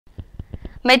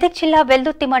మెదక్ జిల్లా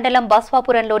వెల్దుర్తి మండలం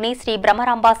బస్వాపురంలోని శ్రీ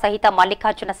బ్రహ్మరాంబ సహిత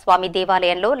మల్లికార్జున స్వామి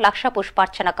దేవాలయంలో లక్ష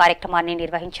పుష్పార్చన కార్యక్రమాన్ని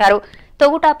నిర్వహించారు.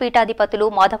 తొగుట పీఠాధిపతులు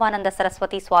మాధవానంద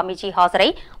సరస్వతి స్వామీజీ హాజరై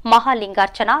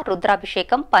మహాలింగార్చన,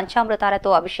 రుద్రాభిషేకం, పంచామృతాలతో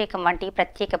అభిషేకం వంటి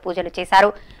ప్రత్యేక పూజలు చేశారు.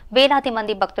 వేలాది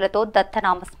మంది భక్తులతో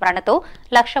దత్తనామస్మరణతో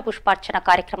లక్ష పుష్పార్చన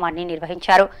కార్యక్రమాన్ని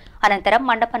నిర్వహించారు. అనంతరం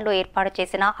మండపంలో ఏర్పాటు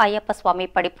చేసిన అయ్యప్ప స్వామి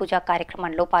పడి పూజ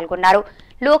కార్యక్రమంలో పాల్గొన్నారు.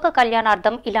 లోక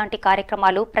కళ్యాణార్థం ఇలాంటి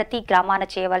కార్యక్రమాలు ప్రతి గ్రామాన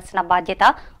చేయవలసిన బాధ్యత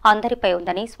అందరిపై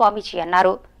ఉందని స్వామీజీ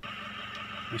అన్నారు.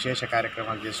 విశేష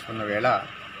కార్యక్రమాలు చేసుకున్న వేళ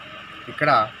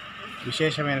ఇక్కడ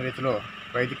విశేషమైన రీతిలో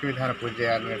వైదిక విధాన పూజ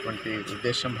చేయాలనేటువంటి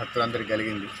ఉద్దేశం భక్తులందరికీ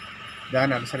కలిగింది.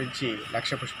 దాన్ని అనుసరించి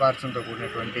లక్ష పుష్పార్చనతో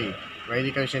కూడినటువంటి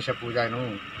వైదిక విశేష పూజను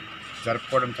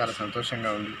జరుపుకోవడం చాలా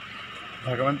సంతోషంగా ఉంది.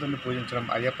 భగవంతుని పూజించడం,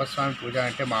 అయ్యప్ప స్వామి పూజ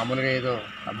అంటే మామూలుగా ఏదో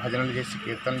భజనలు చేసి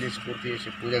కీర్తనలు చేసి పూర్తి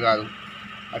చేసే పూజ కాదు.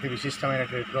 అతి విశిష్టమైన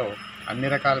రీతిలో అన్ని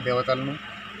రకాల దేవతలను,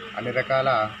 అన్ని రకాల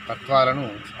తత్వాలను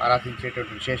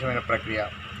ఆరాధించేటువంటి విశేషమైన ప్రక్రియ.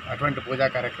 అటువంటి పూజా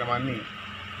కార్యక్రమాన్ని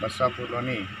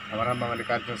బస్వాపూర్లోని బ్రహ్మరాంబ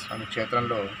మల్లికార్జున స్వామి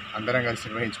క్షేత్రంలో అందరం కలిసి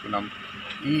నిర్వహించుకున్నాం.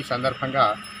 ఈ సందర్భంగా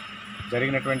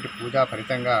జరిగినటువంటి పూజా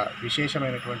ఫలితంగా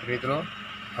విశేషమైనటువంటి రీతిలో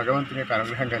భగవంతుని యొక్క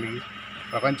అనుగ్రహం కలిగి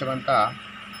ప్రపంచమంతా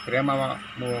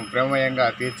ప్రేమమయంగా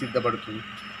తీర్చిదిద్దబడుతూ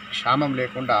క్షామం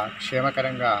లేకుండా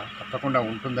క్షేమకరంగా తప్పకుండా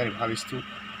ఉంటుందని భావిస్తూ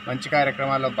మంచి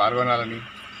కార్యక్రమాల్లో పాల్గొనాలని,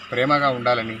 ప్రేమగా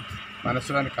ఉండాలని,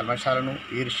 మనసులోని కల్మషాలను,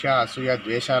 ఈర్ష్య, అసూయ,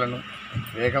 ద్వేషాలను,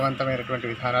 వేగవంతమైనటువంటి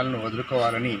విధానాలను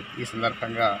వదులుకోవాలని ఈ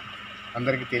సందర్భంగా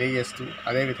అందరికీ తెలియజేస్తూ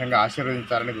అదేవిధంగా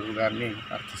ఆశీర్వదించాలని గురువుగారిని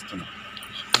ప్రార్థిస్తున్నాం.